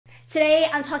Today,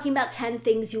 I'm talking about 10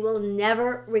 things you will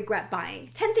never regret buying.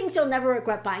 10 things you'll never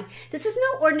regret buying. This is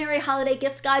no ordinary holiday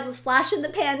gift guide with flash in the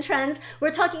pan trends.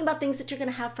 We're talking about things that you're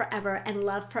gonna have forever and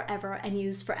love forever and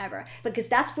use forever, because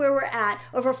that's where we're at.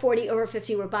 Over 40, over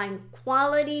 50, we're buying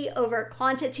quality over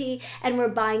quantity, and we're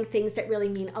buying things that really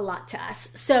mean a lot to us.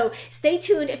 So stay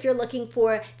tuned if you're looking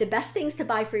for the best things to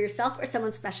buy for yourself or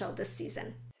someone special this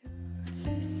season.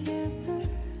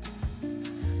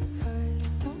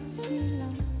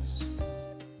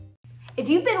 If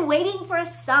you've been waiting for a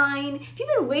sign, if you've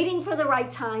been waiting for the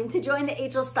right time to join the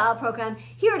Ageless Style program,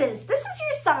 here it is. This is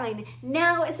your sign.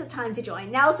 Now is the time to join.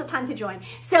 Now is the time to join.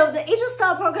 So the Ageless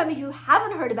Style program, if you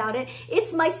haven't heard about it,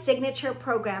 it's my signature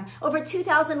program. Over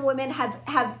 2,000 women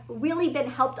have really been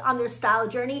helped on their style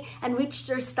journey and reached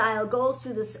their style goals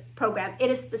through this program. It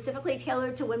is specifically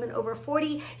tailored to women over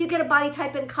 40. You get a body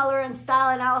type and color and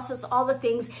style analysis, all the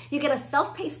things. You get a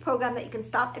self-paced program that you can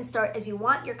stop and start as you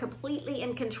want. You're completely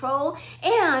in control.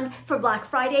 And for Black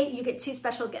Friday, you get two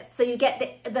special gifts. So you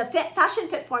get the Fashion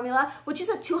Fit formula, which is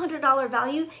a $200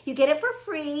 value. You get it for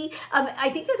free. I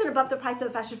think they're going to bump the price of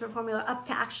the Fashion Fit formula up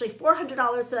to actually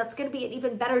 $400. So that's going to be an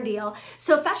even better deal.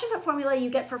 So Fashion Fit formula you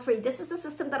get for free. This is the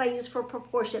system that I use for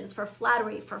proportions, for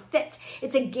flattery, for fit.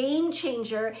 It's a game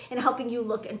changer in helping you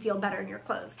look and feel better in your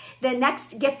clothes. The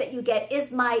next gift that you get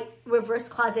is my reverse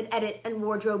closet edit and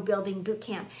wardrobe building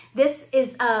bootcamp. This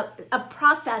is a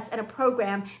process and a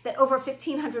program that over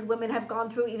 1,500 women have gone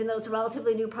through, even though it's a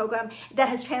relatively new program, that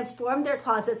has transformed their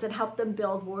closets and helped them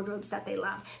build wardrobes that they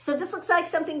love. So this looks like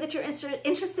something that you're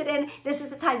interested in. This is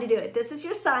the time to do it. This is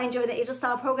your sign. Join the Ageless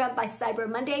Style program by Cyber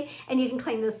Monday, and you can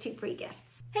claim those 2 free gifts.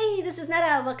 Hey, this is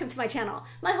Netta. Welcome to my channel.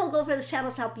 My whole goal for this channel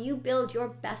is to help you build your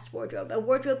best wardrobe, a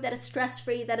wardrobe that is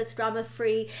stress-free, that is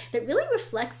drama-free, that really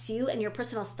reflects you and your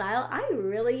personal style. I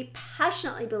really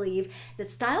passionately believe that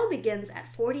style begins at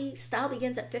 40, style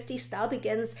begins at 50, style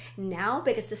begins now,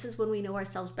 because this is when we know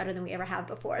ourselves better than we ever have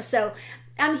before. So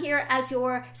I'm here as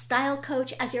your style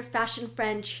coach, as your fashion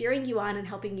friend, cheering you on and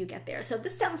helping you get there. So if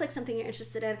this sounds like something you're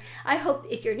interested in, I hope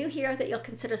if you're new here that you'll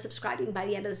consider subscribing by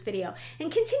the end of this video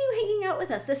and continue hanging out with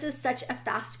us. This is such a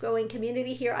fast-growing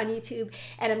community here on YouTube,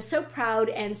 and I'm so proud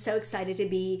and so excited to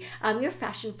be your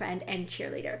fashion friend and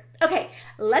cheerleader. Okay,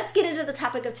 let's get into the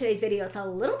topic of today's video. It's a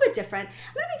little bit different.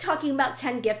 I'm going to be talking about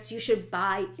 10 gifts you should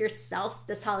buy yourself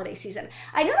this holiday season.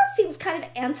 I know that seems kind of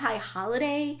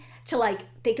anti-holiday to like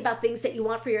think about things that you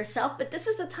want for yourself, but this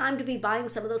is the time to be buying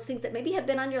some of those things that maybe have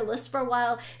been on your list for a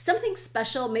while, something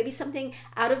special, maybe something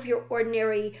out of your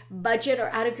ordinary budget or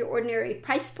out of your ordinary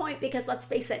price point, because let's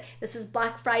face it, this is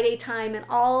Black Friday time and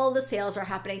all the sales are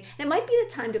happening. And it might be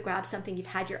the time to grab something you've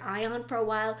had your eye on for a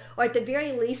while, or at the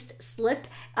very least slip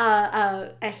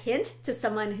a hint to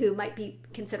someone who might be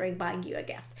considering buying you a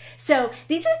gift. So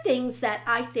these are things that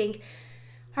I think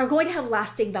are going to have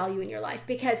lasting value in your life,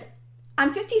 because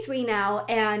I'm 53 now,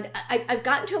 and I've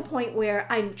gotten to a point where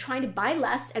I'm trying to buy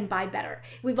less and buy better.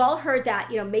 We've all heard that,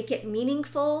 you know, make it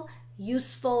meaningful,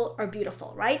 useful, or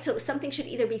beautiful, right? So something should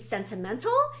either be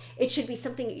sentimental, it should be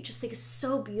something that you just think is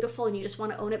so beautiful and you just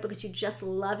want to own it because you just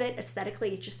love it aesthetically,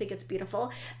 you just think it's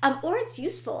beautiful, or it's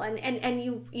useful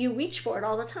and you reach for it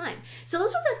all the time. So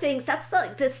those are the things, that's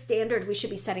the standard we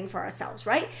should be setting for ourselves,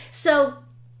 right? So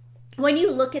when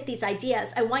you look at these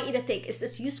ideas, I want you to think, is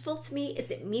this useful to me? Is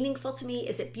it meaningful to me?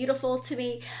 Is it beautiful to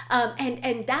me?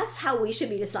 And that's how we should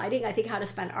be deciding, I think, how to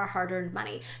spend our hard-earned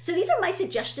money. So these are my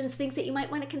suggestions, things that you might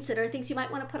want to consider, things you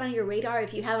might want to put on your radar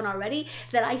if you haven't already,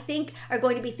 that I think are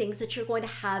going to be things that you're going to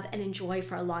have and enjoy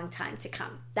for a long time to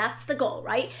come. That's the goal,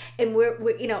 right? And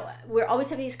we're always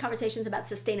having these conversations about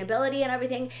sustainability and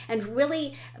everything, and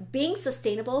really being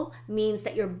sustainable means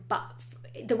that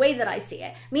the way that I see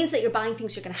it means that you're buying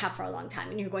things you're going to have for a long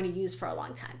time and you're going to use for a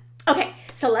long time. Okay,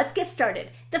 so let's get started.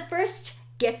 The first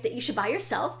gift that you should buy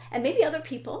yourself, and maybe other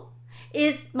people,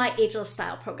 is my Ageless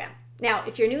Style program. Now,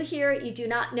 if you're new here, you do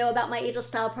not know about my Ageless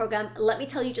Style program, let me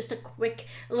tell you just a quick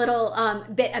little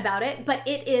bit about it. But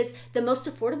it is the most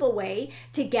affordable way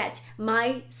to get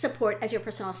my support as your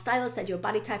personal stylist. I do a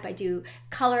body type, I do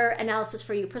color analysis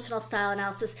for you, personal style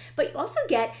analysis, but you also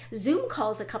get Zoom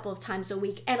calls a couple of times a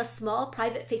week and a small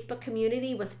private Facebook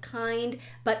community with kind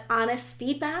but honest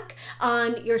feedback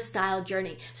on your style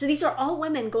journey. So these are all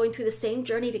women going through the same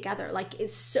journey together. Like,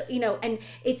 it's so, you know, and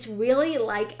it's really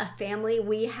like a family.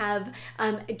 We have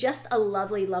just a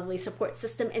lovely, lovely support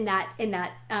system in that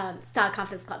Style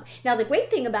Confidence Club. Now, the great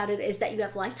thing about it is that you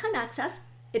have lifetime access.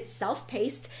 It's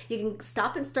self-paced. You can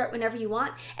stop and start whenever you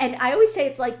want. And I always say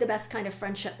it's like the best kind of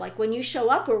friendship. Like when you show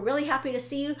up, we're really happy to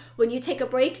see you. When you take a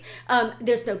break,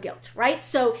 there's no guilt, right?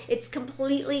 So it's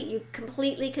you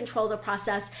completely control the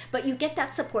process, but you get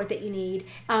that support that you need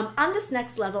on this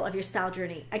next level of your style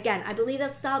journey. Again, I believe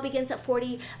that style begins at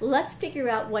 40. Let's figure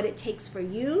out what it takes for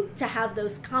you to have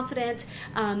those confident,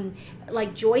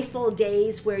 like joyful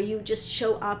days where you just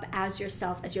show up as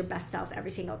yourself, as your best self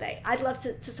every single day. I'd love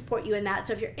to support you in that.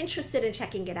 So if you're interested in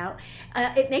checking it out,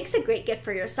 it makes a great gift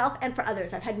for yourself and for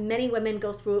others. I've had many women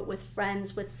go through it with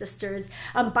friends, with sisters,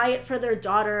 buy it for their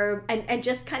daughter, and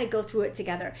just kind of go through it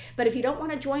together. But if you don't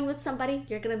want to join with somebody,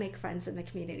 you're going to make friends in the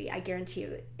community. I guarantee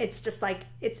you. It's just like,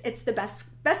 it's the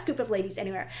best group of ladies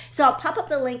anywhere. So I'll pop up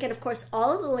the link, and of course,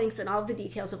 all of the links and all of the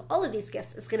details of all of these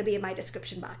gifts is going to be in my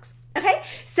description box. Okay,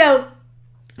 so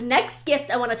next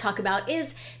gift I want to talk about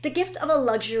is the gift of a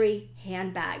luxury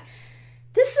handbag.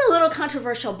 This is a little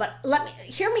controversial, but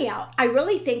hear me out. I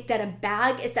really think that a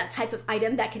bag is that type of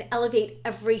item that can elevate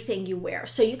everything you wear.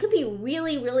 So you can be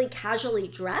really, really casually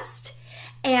dressed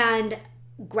and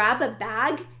grab a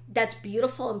bag that's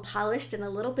beautiful and polished and a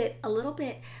little bit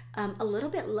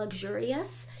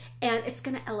luxurious, and it's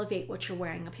going to elevate what you're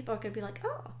wearing. And people are going to be like,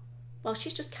 oh, well,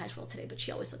 she's just casual today, but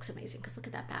she always looks amazing because look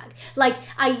at that bag. Like,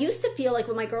 I used to feel like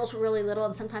when my girls were really little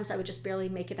and sometimes I would just barely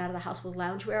make it out of the house with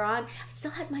loungewear on, I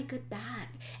still had my good bag.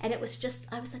 And it was just,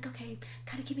 I was like, okay,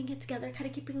 kind of keeping it together.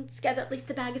 At least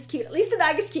the bag is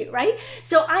cute. Right?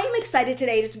 So I am excited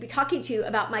today to be talking to you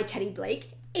about my Teddy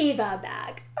Blake Ava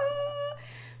bag.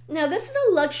 Now, this is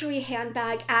a luxury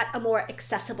handbag at a more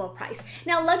accessible price.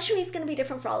 Now, luxury is going to be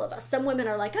different for all of us. Some women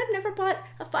are like, I've never bought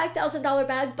a $5,000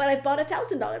 bag, but I've bought a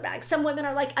 $1,000 bag. Some women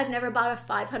are like, I've never bought a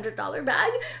 $500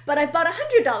 bag, but I've bought a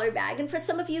 $100 bag. And for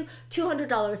some of you,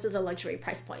 $200 is a luxury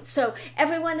price point. So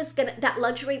everyone is that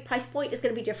luxury price point is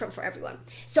going to be different for everyone.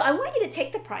 So I want you to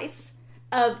take the price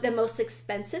of the most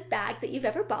expensive bag that you've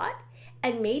ever bought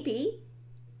and maybe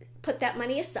put that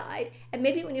money aside, and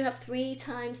maybe when you have 3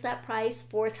 times that price,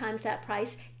 4 times that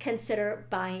price, consider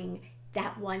buying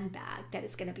that one bag that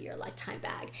is going to be your lifetime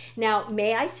bag. Now,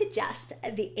 may I suggest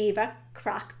the Ava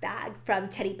Croc bag from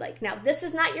Teddy Blake. Now, this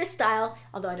is not your style,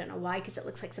 although I don't know why, because it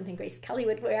looks like something Grace Kelly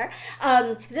would wear.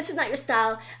 This is not your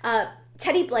style.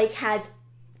 Teddy Blake has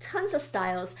tons of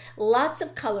styles, lots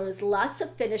of colors, lots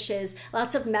of finishes,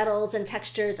 lots of metals and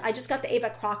textures. I just got the Ava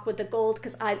Croc with the gold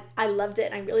because I loved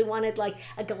it. And I really wanted like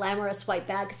a glamorous white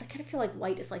bag because I kind of feel like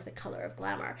white is like the color of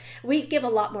glamour. We give a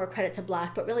lot more credit to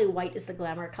black, but really white is the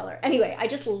glamour color. Anyway, I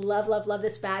just love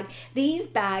this bag. These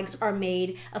bags are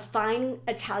made of fine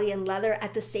Italian leather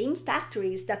at the same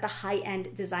factories that the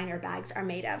high-end designer bags are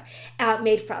made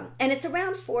from. And it's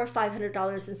around $400 or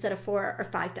 $500 instead of $4,000 or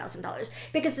 $5,000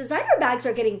 because designer bags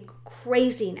are getting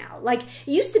crazy now. Like, it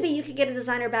used to be you could get a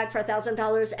designer bag for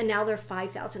 $1,000 and now they're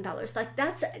 $5,000. Like,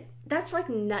 that's like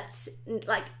nuts,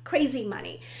 like crazy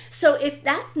money. So if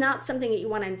that's not something that you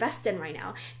want to invest in right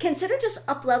now, consider just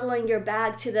up-leveling your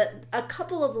bag to a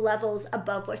couple of levels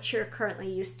above what you're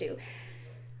currently used to.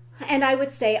 And I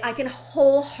would say I can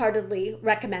wholeheartedly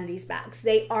recommend these bags.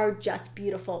 They are just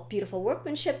beautiful, beautiful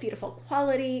workmanship, beautiful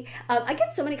quality. I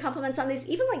get so many compliments on these.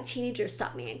 Even like teenagers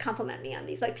stop me and compliment me on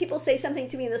these. Like people say something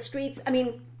to me in the streets. I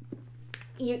mean,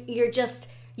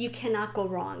 you cannot go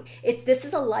wrong. This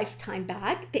is a lifetime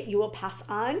bag that you will pass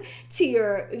on to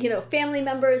your family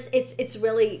members. It's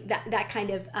really that kind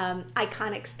of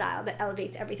iconic style that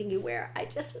elevates everything you wear. I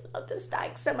just love this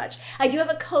bag so much. I do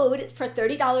have a code for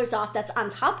 $30 off that's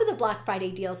on top of the Black Friday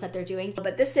deals that they're doing.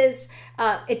 But this is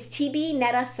it's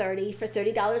TBNetta30 for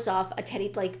 $30 off a Teddy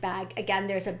Blake bag. Again,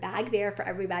 there's a bag there for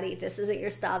everybody. If this isn't your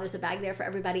style, there's a bag there for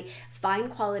everybody. Fine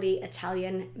quality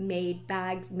Italian made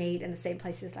bags made in the same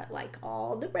places that like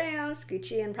all the brands,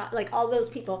 Gucci and like all those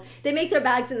people, they make their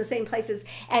bags in the same places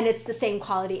and it's the same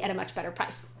quality at a much better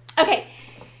price. Okay,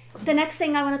 the next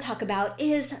thing I want to talk about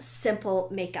is simple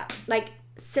makeup, like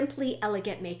simply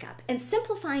elegant makeup and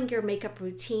simplifying your makeup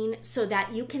routine so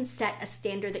that you can set a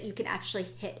standard that you can actually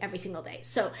hit every single day.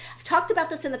 So I've talked about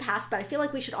this in the past, but I feel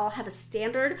like we should all have a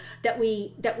standard that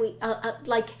we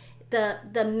like the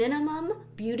minimum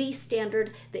beauty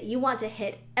standard that you want to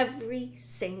hit every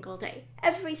single day.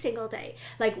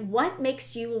 Like, what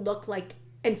makes you look like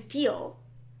and feel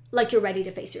like you're ready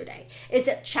to face your day? Is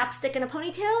it chapstick and a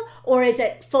ponytail, or is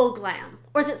it full glam,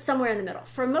 or is it somewhere in the middle?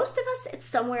 For most of us, it's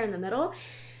somewhere in the middle.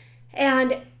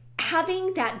 And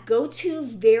having that go-to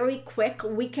very quick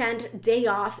weekend day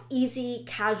off, easy,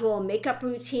 casual makeup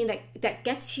routine that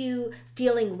gets you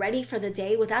feeling ready for the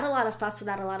day without a lot of fuss,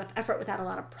 without a lot of effort, without a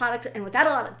lot of product, and without a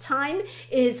lot of time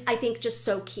is, I think, just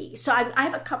so key. So I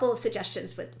have a couple of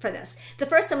suggestions for this. The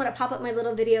first, I'm going to pop up my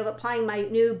little video of applying my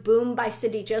new Boom by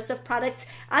Cindy Joseph products.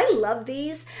 I love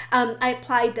these. I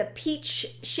applied the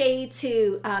peach shade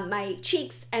to my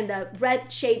cheeks and the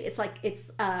red shade,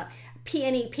 it's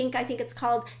peony pink, I think it's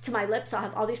called, to my lips. I'll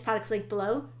have all these products linked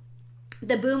below.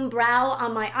 The Boom Brow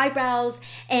on my eyebrows,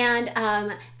 and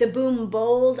the Boom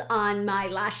Bold on my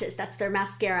lashes. That's their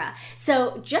mascara.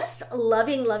 So just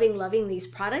loving, loving, loving these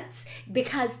products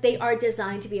because they are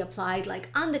designed to be applied like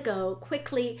on the go,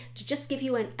 quickly, to just give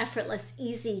you an effortless,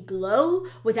 easy glow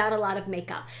without a lot of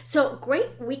makeup. So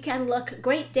great weekend look,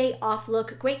 great day off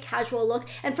look, great casual look.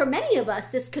 And for many of us,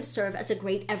 this could serve as a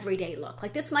great everyday look.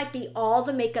 Like this might be all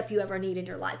the makeup you ever need in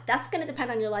your life. That's going to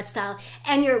depend on your lifestyle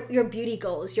and your beauty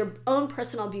goals, your own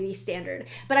personal beauty standard.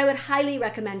 But I would highly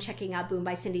recommend checking out Boom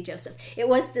by Cindy Joseph. It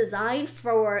was designed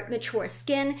for mature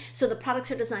skin, so the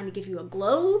products are designed to give you a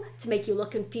glow, to make you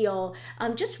look and feel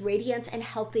just radiant and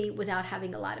healthy without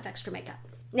having a lot of extra makeup.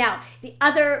 Now, the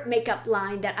other makeup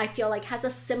line that I feel like has a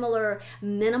similar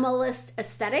minimalist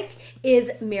aesthetic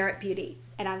is Merit Beauty.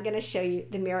 And I'm going to show you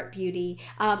the Merit Beauty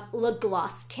Lip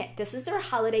Gloss Kit. This is their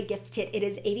holiday gift kit. It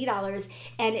is $80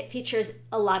 and it features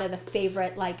a lot of the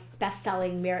favorite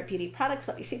best-selling Merit Beauty products.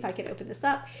 Let me see if I can open this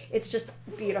up. It's just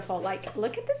beautiful. Like,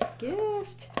 look at this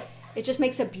gift. It just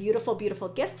makes a beautiful, beautiful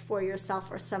gift for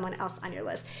yourself or someone else on your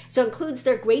list. So it includes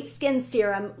their Great Skin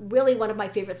Serum, really one of my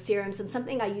favorite serums and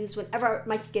something I use whenever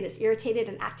my skin is irritated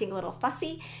and acting a little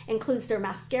fussy. It includes their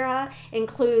mascara,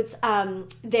 includes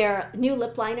their new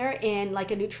lip liner in like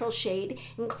a neutral shade,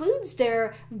 includes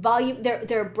their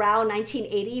their Brow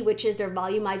 1980, which is their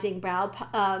volumizing brow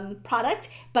product,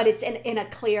 but it's in a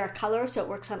clear color, so it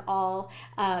works on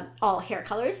all hair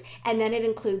colors. And then it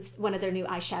includes one of their new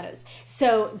eyeshadows.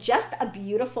 So just a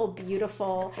beautiful,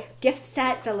 beautiful gift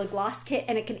set, the lip gloss kit,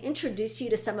 and it can introduce you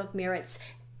to some of Merit's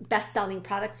best-selling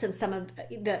products and some of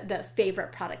the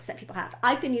favorite products that people have.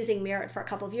 I've been using Merit for a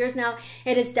couple of years now.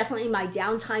 It is definitely my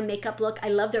downtime makeup look. I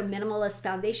love their minimalist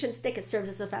foundation stick. It serves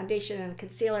as a foundation and a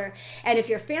concealer. And if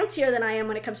you're fancier than I am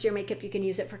when it comes to your makeup, you can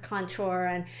use it for contour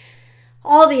and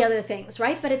all the other things,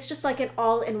 right? But it's just like an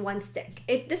all-in-one stick.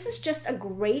 This is just a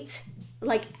great,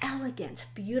 elegant,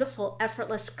 beautiful,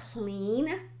 effortless,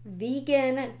 clean,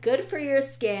 vegan, good for your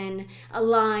skin, a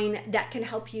line that can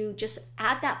help you just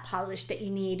add that polish that you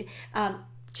need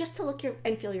just to look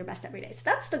and feel your best every day. So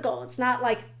that's the goal. It's not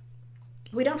like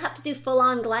we don't have to do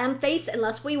full-on glam face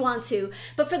unless we want to,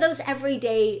 but for those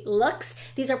everyday looks,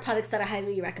 these are products that I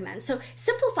highly recommend. So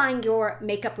simplifying your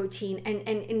makeup routine and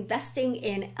investing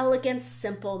in elegant,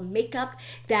 simple makeup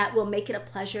that will make it a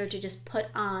pleasure to just put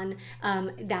on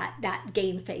that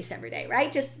game face every day, right?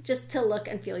 Just to look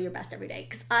and feel your best every day.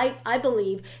 Because I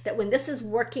believe that when this is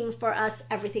working for us,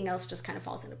 everything else just kind of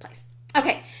falls into place.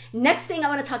 Okay, next thing I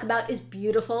want to talk about is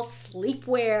beautiful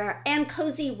sleepwear and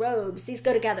cozy robes. These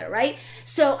go together, right?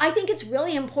 So I think it's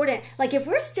really important. Like if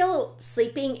we're still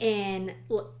sleeping in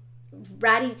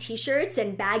ratty t-shirts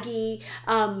and baggy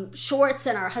shorts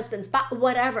and our husband's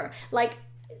whatever,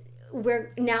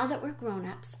 now that we're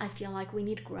grown-ups, I feel like we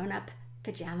need grown-up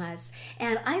pajamas.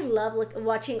 And I love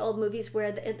watching old movies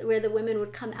where the women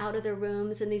would come out of their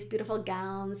rooms in these beautiful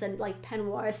gowns and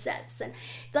peignoir sets, and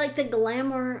the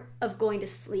glamour of going to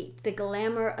sleep, the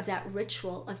glamour of that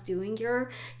ritual of doing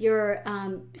your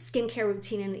skincare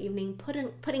routine in the evening,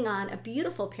 putting on a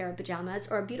beautiful pair of pajamas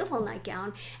or a beautiful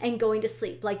nightgown and going to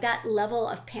sleep. Like that level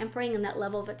of pampering and that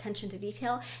level of attention to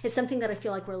detail is something that I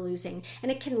feel like we're losing,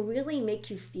 and it can really make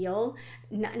you feel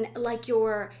like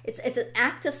it's an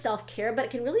act of self-care, but it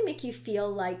can really make you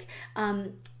feel like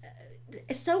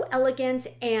it's so elegant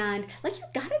and like you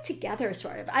got it together,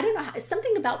 sort of. I don't know,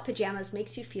 something about pajamas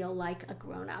makes you feel like a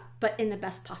grown-up, but in the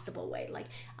best possible way. Like,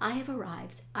 I have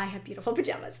arrived, I have beautiful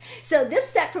pajamas. So this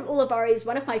set from Ulivari is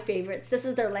one of my favorites. This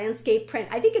is their landscape print.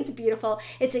 I think it's beautiful.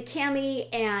 It's a cami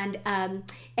and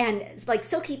like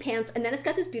silky pants, and then it's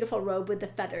got this beautiful robe with the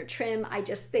feather trim. I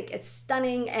just think it's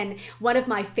stunning, and one of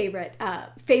my favorite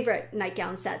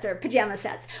nightgown sets or pajama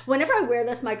sets. Whenever I wear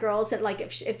this, my girls, and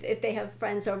if they have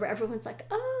friends over, everyone's like,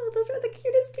 oh, those are the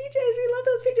cutest PJs. We love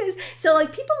those PJs. So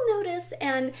people notice,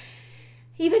 and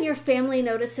even your family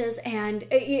notices. And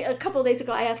a couple of days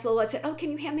ago, I asked Lola, I said, oh,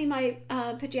 can you hand me my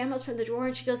pajamas from the drawer?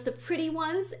 And she goes, the pretty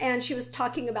ones. And she was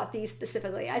talking about these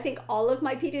specifically. I think all of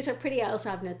my PJs are pretty. I also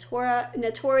have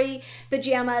Natori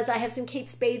pajamas. I have some Kate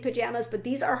Spade pajamas, but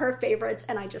these are her favorites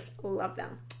and I just love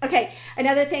them. Okay,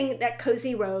 another thing, that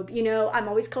cozy robe. You know, I'm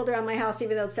always cold around my house,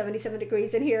 even though it's 77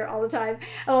 degrees in here all the time.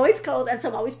 I'm always cold, and so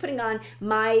I'm always putting on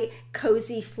my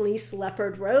cozy fleece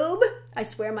leopard robe. I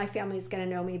swear my family's gonna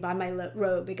know me by my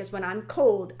robe, because when I'm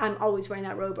cold, I'm always wearing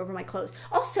that robe over my clothes.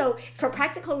 Also, for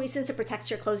practical reasons, it protects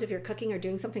your clothes if you're cooking or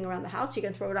doing something around the house. You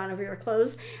can throw it on over your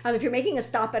clothes. If you're making a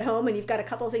stop at home and you've got a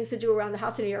couple of things to do around the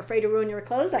house and you're afraid to ruin your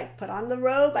clothes, like put on the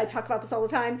robe. I talk about this all the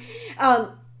time.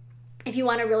 If you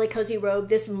want a really cozy robe,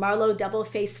 this Marlowe double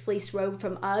face fleece robe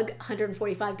from UGG,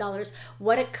 $145.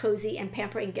 What a cozy and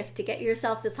pampering gift to get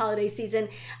yourself this holiday season.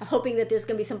 I'm hoping that there's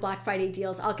going to be some Black Friday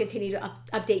deals. I'll continue to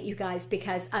update you guys,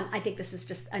 because I think this is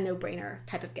just a no-brainer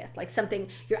type of gift, like something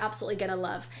you're absolutely going to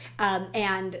love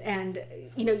and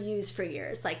you know, use for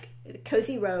years. Like,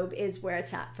 cozy robe is where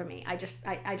it's at for me. I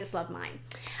just love mine.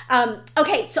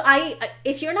 Okay, so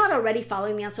if you're not already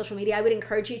following me on social media, I would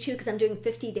encourage you to, because I'm doing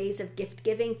 50 days of gift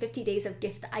giving, 50 days of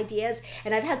gift ideas,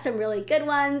 and I've had some really good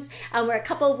ones. We're a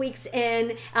couple of weeks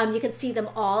in. You can see them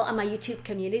all on my YouTube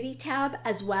community tab,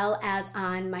 as well as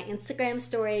on my Instagram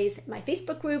stories, my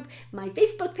Facebook group, my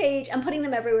Facebook page. I'm putting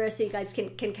them everywhere so you guys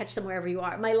can catch them wherever you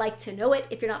are. My Like to Know It,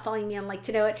 if you're not following me on Like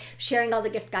to Know It, sharing all the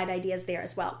gift guide ideas there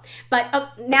as well.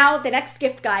 But now the next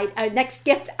gift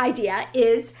idea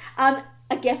is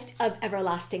a gift of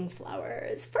everlasting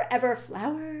flowers. Forever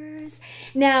flowers.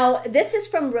 Now, this is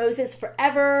from Rose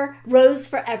Forever.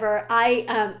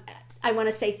 I want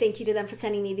to say thank you to them for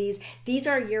sending me these. These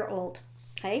are a year old.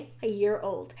 Okay, a year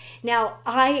old. Now,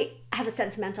 I have a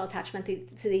sentimental attachment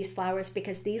to these flowers,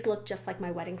 because these look just like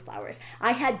my wedding flowers.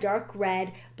 I had dark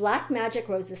red, black magic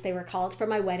roses, they were called, for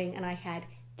my wedding, and I had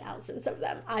thousands of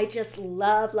them. I just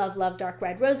love, love, love dark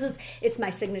red roses. It's my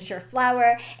signature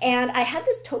flower. And I had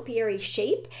this topiary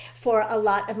shape for a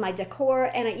lot of my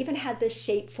decor. And I even had this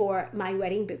shape for my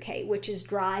wedding bouquet, which is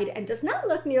dried and does not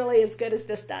look nearly as good as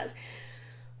this does.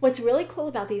 What's really cool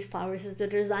about these flowers is they're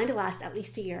designed to last at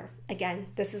least a year. Again,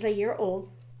 this is a year old.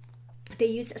 They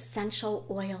use essential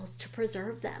oils to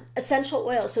preserve them. Essential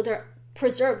oils, so they're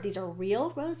preserved. These are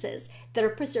real roses that are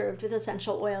preserved with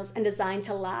essential oils and designed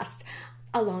to last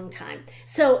a long time.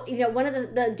 So, you know, one of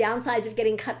the downsides of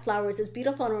getting cut flowers, as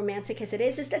beautiful and romantic as it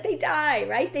is that they die,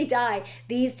 right? They die.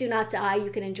 These do not die. You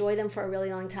can enjoy them for a really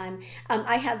long time.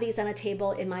 I have these on a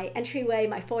table in my entryway,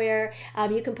 my foyer.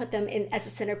 You can put them in as a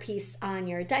centerpiece on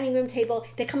your dining room table.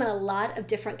 They come in a lot of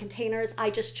different containers. I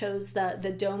just chose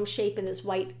the dome shape in this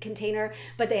white container,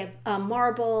 but they have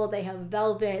marble, they have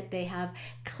velvet, they have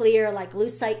clear, like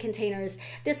lucite containers.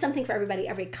 There's something for everybody,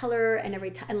 every color and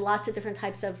and lots of different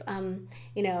types of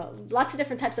you know, lots of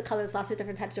different types of colors, lots of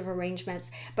different types of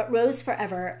arrangements. But Rose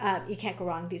Forever, you can't go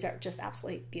wrong. These are just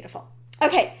absolutely beautiful.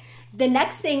 Okay, the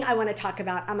next thing I want to talk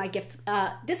about on my gift,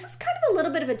 this is kind of a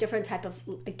little bit of a different type of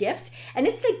a gift, and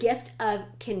it's the gift of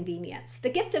convenience.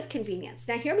 The gift of convenience.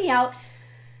 Now, hear me out.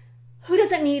 Who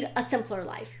doesn't need a simpler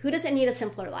life? Who doesn't need a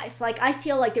simpler life? Like, I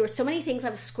feel like there were so many things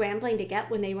I was scrambling to get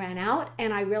when they ran out,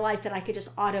 and I realized that I could just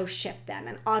auto ship them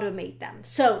and automate them.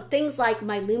 So things like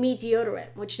my Lumi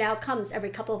deodorant, which now comes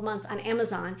every couple of months on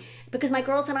Amazon, because my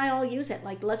girls and I all use it.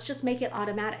 Like, let's just make it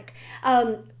automatic.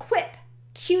 Quip,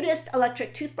 cutest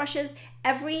electric toothbrushes.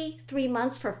 Every 3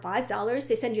 months for $5,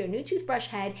 they send you a new toothbrush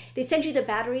head, they send you the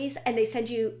batteries, and they send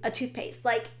you a toothpaste.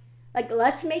 Like,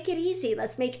 let's make it easy.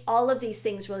 Let's make all of these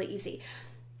things really easy.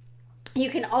 You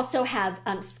can also have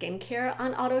skincare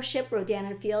on auto ship, Rodan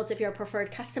and Fields. If you're a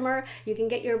preferred customer, you can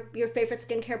get your favorite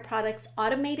skincare products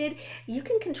automated. You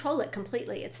can control it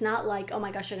completely. It's not like, oh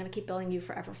my gosh, you're going to keep billing you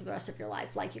forever for the rest of your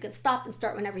life. Like, you can stop and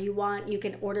start whenever you want. You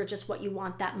can order just what you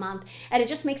want that month. And it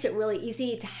just makes it really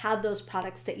easy to have those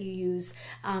products that you use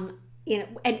you know,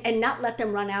 and not let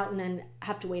them run out and then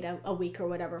have to wait a week or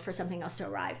whatever for something else to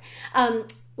arrive.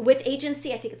 With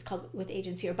Agency, I think it's called With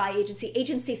Agency or By Agency,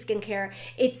 Agency Skincare,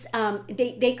 it's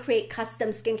they create custom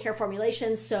skincare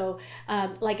formulations. So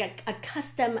like a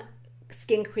custom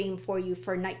skin cream for you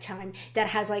for nighttime that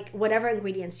has like whatever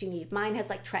ingredients you need. Mine has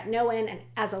like tretinoin and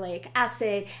azelaic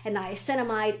acid and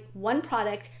niacinamide, one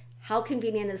product. How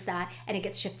convenient is that? And it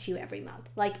gets shipped to you every month.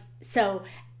 Like, so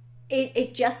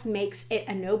it just makes it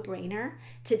a no-brainer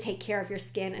to take care of your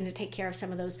skin and to take care of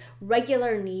some of those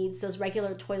regular needs, those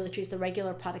regular toiletries, the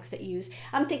regular products that you use.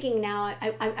 I'm thinking now,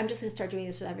 I'm just gonna start doing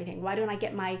this with everything. Why don't I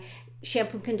get my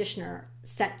shampoo and conditioner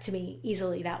sent to me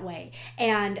easily that way.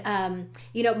 And,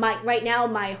 you know, right now,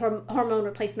 my hormone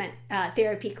replacement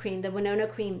therapy cream, the Winona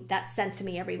cream, that's sent to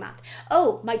me every month.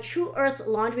 Oh, my Tru Earth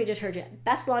laundry detergent,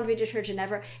 best laundry detergent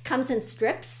ever, comes in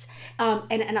strips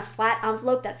and a flat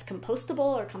envelope that's compostable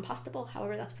or compostable,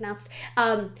 however that's pronounced.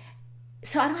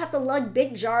 So I don't have to lug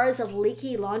big jars of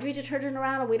leaky laundry detergent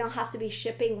around, and we don't have to be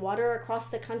shipping water across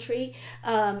the country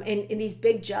in these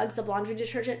big jugs of laundry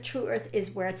detergent. Tru Earth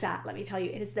is where it's at. Let me tell you,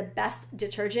 it is the best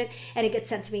detergent, and it gets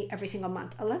sent to me every single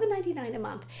month. $11.99 a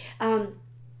month.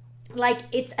 Like,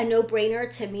 it's a no-brainer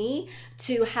to me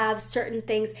to have certain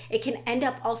things. It can end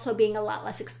up also being a lot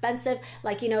less expensive.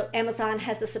 Like, you know, Amazon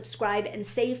has the subscribe and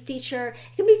save feature.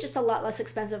 It can be just a lot less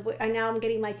expensive. Now I'm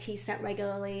getting my tea sent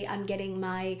regularly. I'm getting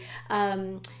my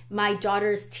my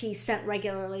daughter's tea sent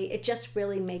regularly. It just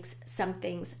really makes some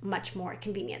things much more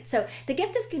convenient. So the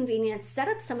gift of convenience, set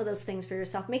up some of those things for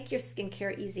yourself. Make your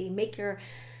skincare easy. Make your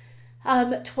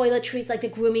toiletries, like the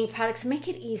grooming products, make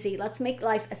it easy. Let's make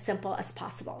life as simple as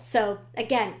possible. So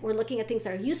again, we're looking at things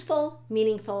that are useful,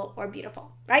 meaningful, or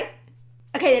beautiful, right?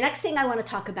 Okay, the next thing I want to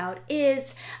talk about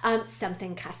is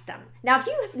something custom. Now, if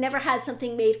you have never had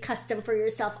something made custom for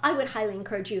yourself, I would highly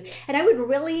encourage you, and I would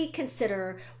really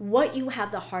consider what you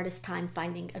have the hardest time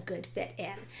finding a good fit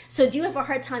in. So do you have a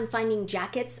hard time finding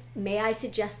jackets? May I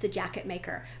suggest the Jacket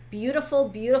Maker? Beautiful,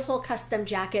 beautiful custom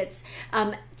jackets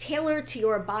tailored to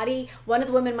your body. One of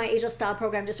the women in my Ageless Style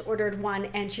program just ordered one,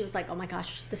 and she was like, oh my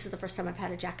gosh, this is the first time I've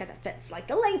had a jacket that fits. Like,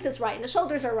 the length is right, and the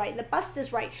shoulders are right, and the bust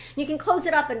is right. And you can close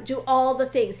it up and do all the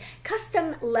things.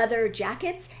 Custom leather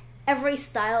jackets, every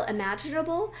style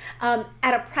imaginable, at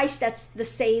a price that's the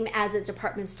same as a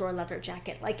department store leather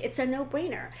jacket. Like, it's a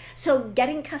no-brainer. So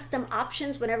getting custom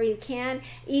options whenever you can.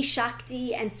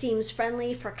 eShakti and Seams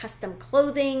Friendly for custom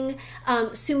clothing.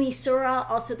 Sumi Sura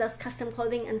also does custom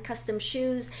clothing and custom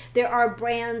shoes. There are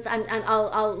brands, and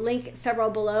I'll link several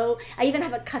below. I even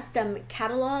have a custom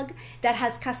catalog that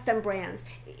has custom brands.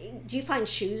 Do you find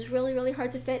shoes really, really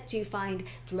hard to fit? Do you find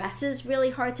dresses really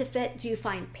hard to fit? Do you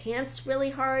find pants really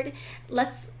hard?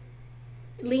 Let's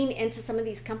lean into some of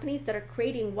these companies that are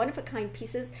creating one-of-a-kind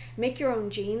pieces. Make your own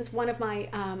jeans. One of my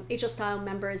Ageless Style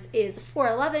members is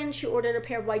 4'11". She ordered a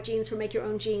pair of white jeans for Make Your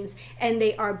Own Jeans, and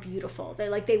they are beautiful.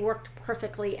 They worked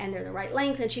perfectly, and they're the right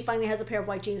length, and she finally has a pair of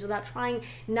white jeans without trying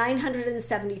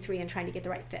 973 and trying to get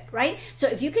the right fit, right? So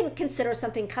if you can consider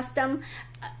something custom,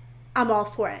 I'm all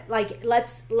for it. Like,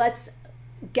 let's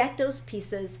get those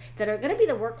pieces that are going to be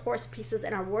the workhorse pieces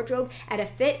in our wardrobe at a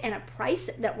fit and a price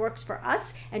that works for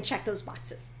us, and check those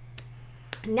boxes.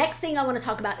 Next thing I want to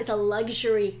talk about is a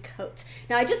luxury coat.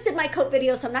 Now, I just did my coat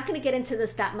video, so I'm not going to get into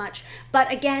this that much.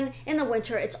 But again, in the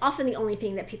winter, it's often the only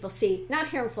thing that people see. Not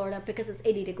here in Florida because it's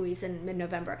 80 degrees in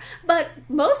mid-November. But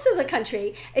most of the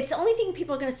country, it's the only thing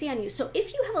people are going to see on you. So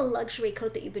if you have a luxury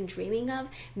coat that you've been dreaming of,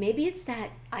 maybe it's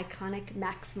that iconic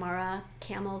Max Mara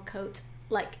camel coat,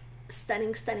 like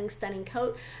stunning, stunning, stunning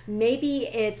coat. Maybe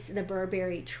it's the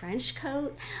Burberry trench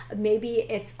coat. Maybe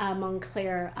it's a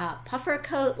Moncler puffer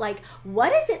coat. Like,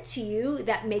 what is it to you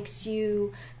that makes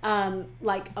you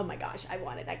like, oh my gosh, I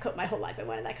wanted that coat my whole life. I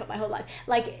wanted that coat my whole life.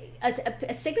 Like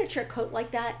a signature coat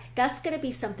like that, that's going to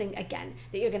be something, again,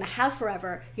 that you're going to have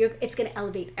forever. It's going to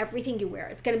elevate everything you wear.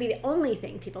 It's going to be the only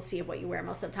thing people see of what you wear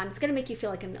most of the time. It's going to make you feel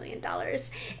like $1 million.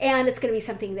 And it's going to be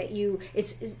something that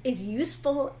is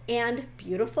useful and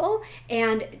beautiful,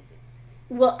 and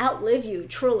will outlive you,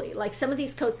 truly. Like, some of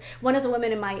these coats, one of the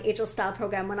women in my Ageless Style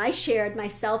program, when I shared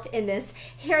myself in this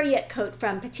Harriet coat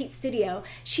from Petite Studio,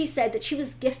 she said that she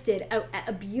was gifted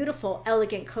a beautiful,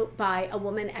 elegant coat by a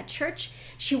woman at church.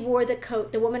 She wore the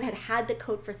coat. The woman had the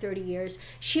coat for 30 years.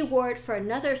 She wore it for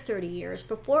another 30 years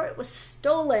before it was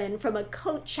stolen from a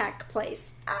coat check place.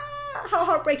 How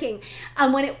heartbreaking.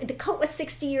 When the coat was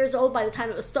 60 years old by the time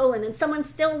it was stolen, and someone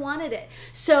still wanted it.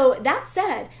 So that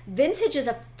said, vintage is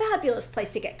a fabulous place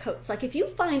to get coats. Like, if you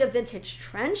find a vintage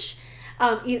trench,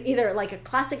 either like a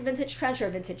classic vintage trench or a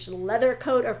vintage leather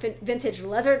coat, or vintage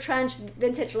leather trench,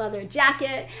 vintage leather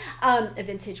jacket, a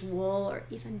vintage wool, or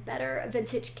even better, a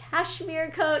vintage cashmere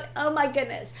coat. Oh my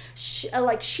goodness.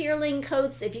 Like shearling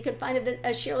coats. If you could find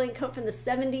a shearling coat from the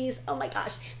 70s, oh my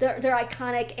gosh, they're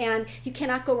iconic, and you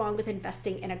cannot go wrong with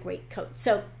investing in a great coat.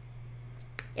 So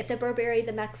if the Burberry,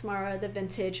 the Max Mara, the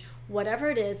vintage, whatever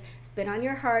it is, it's been on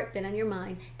your heart, been on your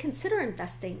mind, consider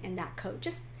investing in that coat.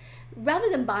 Just rather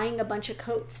than buying a bunch of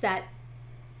coats that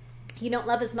you don't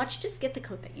love as much, just get the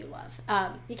coat that you love.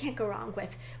 You can't go wrong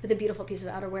with a beautiful piece of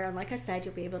outerwear, and like I said,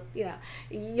 you'll be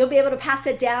able to pass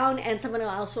it down, and someone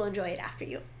else will enjoy it after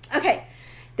you. Okay,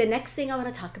 the next thing I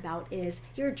want to talk about is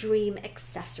your dream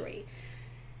accessory.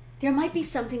 There might be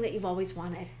something that you've always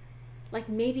wanted. like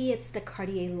maybe it's the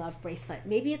Cartier Love bracelet,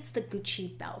 maybe it's the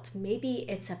Gucci belt, maybe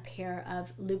it's a pair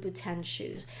of Louboutin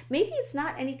shoes, maybe it's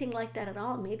not anything like that at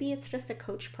all. Maybe it's just a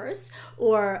Coach purse,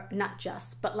 or not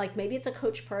just, but like maybe it's a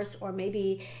Coach purse, or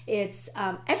maybe it's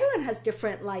everyone has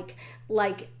different like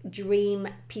dream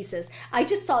pieces. I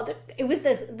just saw that it was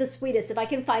the sweetest. If I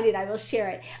can find it, I will share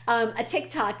it. A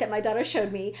TikTok that my daughter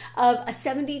showed me of a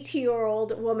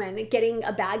 72-year-old woman getting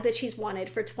a bag that she's wanted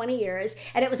for 20 years,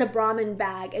 and it was a Brahmin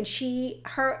bag, and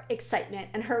her excitement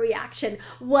and her reaction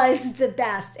was the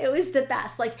best. It was the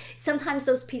best. Like sometimes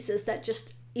those pieces that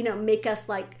just, you know, make us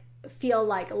like feel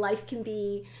like life can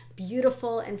be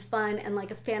beautiful and fun and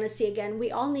like a fantasy again.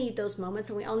 We all need those moments,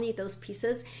 and we all need those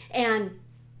pieces. And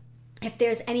if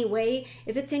there's any way,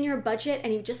 if it's in your budget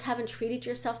and you just haven't treated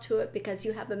yourself to it because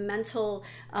you have a mental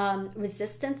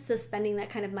resistance to spending that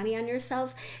kind of money on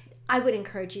yourself, I would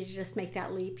encourage you to just make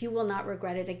that leap. You will not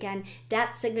regret it. Again,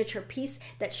 that signature piece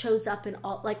that shows up in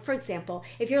all, like for example,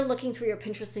 if you're looking through your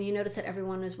Pinterest and you notice that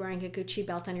everyone is wearing a Gucci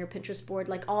belt on your Pinterest board,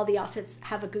 like all the outfits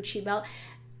have a Gucci belt,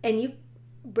 and you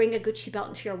bring a Gucci belt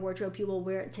into your wardrobe, you will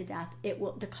wear it to death. It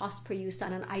will, the cost per use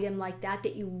on an item like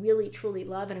that you really truly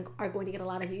love and are going to get a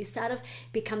lot of use out of,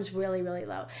 becomes really, really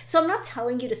low. So I'm not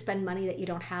telling you to spend money that you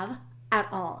don't have at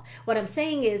all. What I'm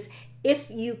saying is,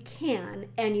 if you can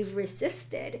and you've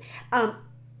resisted,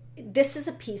 this is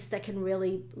a piece that can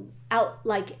really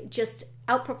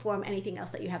outperform anything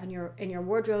else that you have in your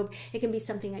wardrobe. It can be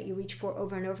something that you reach for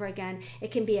over and over again.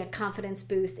 It can be a confidence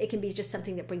boost. It can be just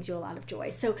something that brings you a lot of joy.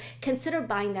 So consider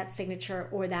buying that signature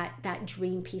or that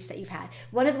dream piece that you've had.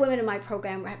 One of the women in my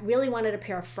program really wanted a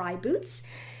pair of Fry boots,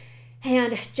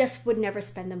 and just would never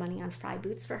spend the money on Fry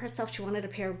boots for herself. She wanted a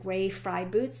pair of gray Fry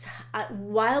boots.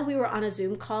 While we were on a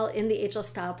Zoom call in the Ageless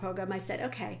Style program, I said,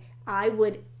 okay, I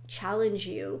would challenge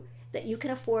you that you can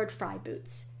afford Fry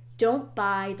boots. Don't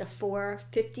buy the $4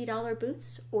 $50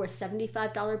 boots or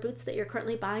 $75 boots that you're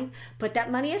currently buying. Put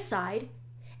that money aside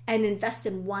and invest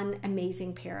in one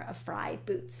amazing pair of Fry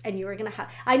boots. And you're going to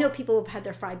have, I know people who've had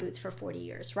their Fry boots for 40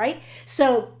 years, right?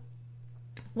 So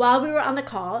while we were on the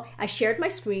call, I shared my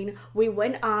screen. We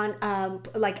went on,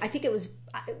 I think it was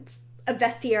a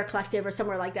Vestiaire Collective or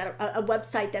somewhere like that, a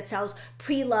website that sells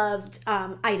pre-loved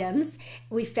items.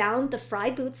 We found the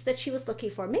Fry boots that she was looking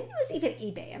for. Maybe it was even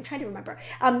eBay. I'm trying to remember.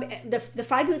 The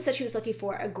Fry boots that she was looking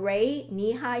for, a gray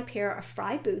knee-high pair of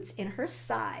Fry boots in her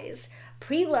size,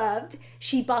 pre-loved.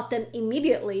 She bought them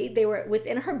immediately. They were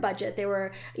within her budget. They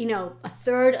were, a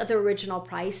third of the original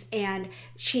price, and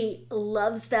she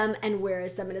loves them and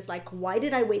wears them and is like, why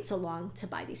did I wait so long to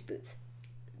buy these boots?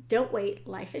 Don't wait.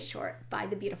 Life is short. Buy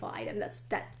the beautiful item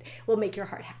that will make your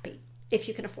heart happy if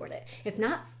you can afford it. If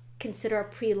not, consider a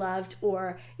pre-loved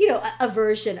or, a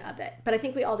version of it. But I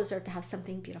think we all deserve to have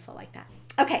something beautiful like that.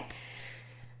 Okay.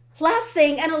 Last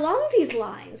thing, and along these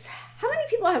lines, how many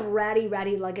people have ratty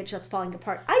luggage that's falling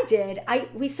apart? I did.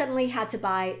 We suddenly had to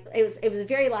buy, it was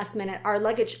very last minute. Our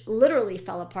luggage literally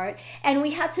fell apart, and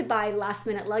we had to buy last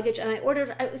minute luggage, and I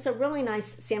ordered, it was a really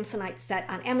nice Samsonite set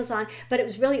on Amazon, but it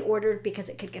was really ordered because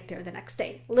it could get there the next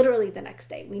day, literally the next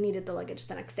day. We needed the luggage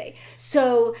the next day.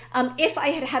 So if I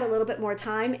had had a little bit more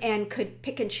time and could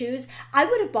pick and choose, I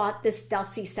would have bought this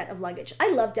Delcy set of luggage.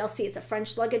 I love Delcy. It's a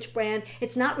French luggage brand.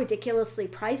 It's not ridiculously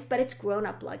priced, but it's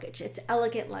grown-up luggage. It's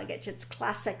elegant luggage. It's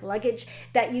classic luggage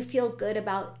that you feel good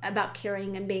about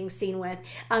carrying and being seen with.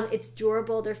 It's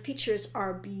durable. Their features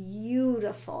are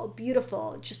beautiful,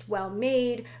 just well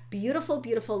made,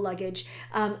 beautiful luggage.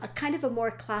 A kind of a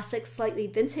more classic, slightly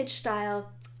vintage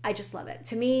style. I just love it.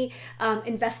 To me,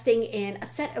 investing in a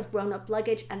set of grown-up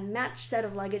luggage, a matched set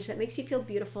of luggage that makes you feel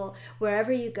beautiful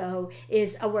wherever you go,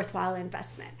 is a worthwhile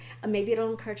investment. Maybe it'll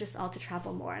encourage us all to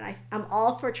travel more, and I'm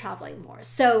all for traveling more.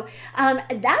 So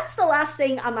that's the last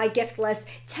thing on my gift list.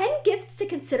 10 gifts to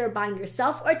consider buying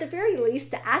yourself, or at the very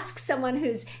least, to ask someone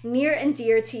who's near and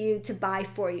dear to you to buy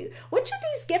for you. Which of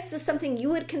these gifts is something you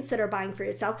would consider buying for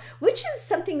yourself? Which is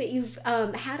something that you've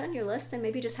had on your list and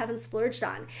maybe just haven't splurged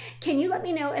on? Can you let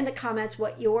me know in the comments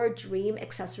what your dream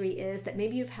accessory is that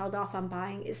maybe you've held off on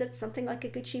buying? Is it something like a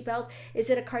Gucci belt? Is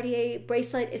it a Cartier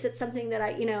bracelet? Is it something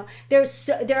that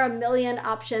there are a million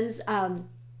options,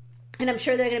 and I'm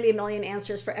sure there are going to be a million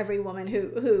answers for every woman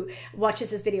who watches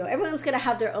this video. Everyone's going to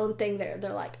have their own thing. They're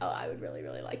like, oh, I would really,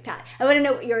 really like that. I want to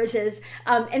know what yours is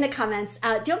in the comments.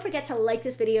 Don't forget to like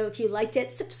this video if you liked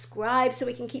it. Subscribe so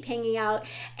we can keep hanging out.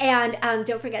 And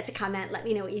don't forget to comment. Let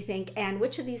me know what you think. And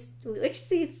which of these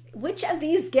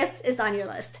gifts is on your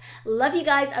list. Love you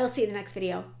guys. I will see you in the next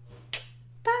video.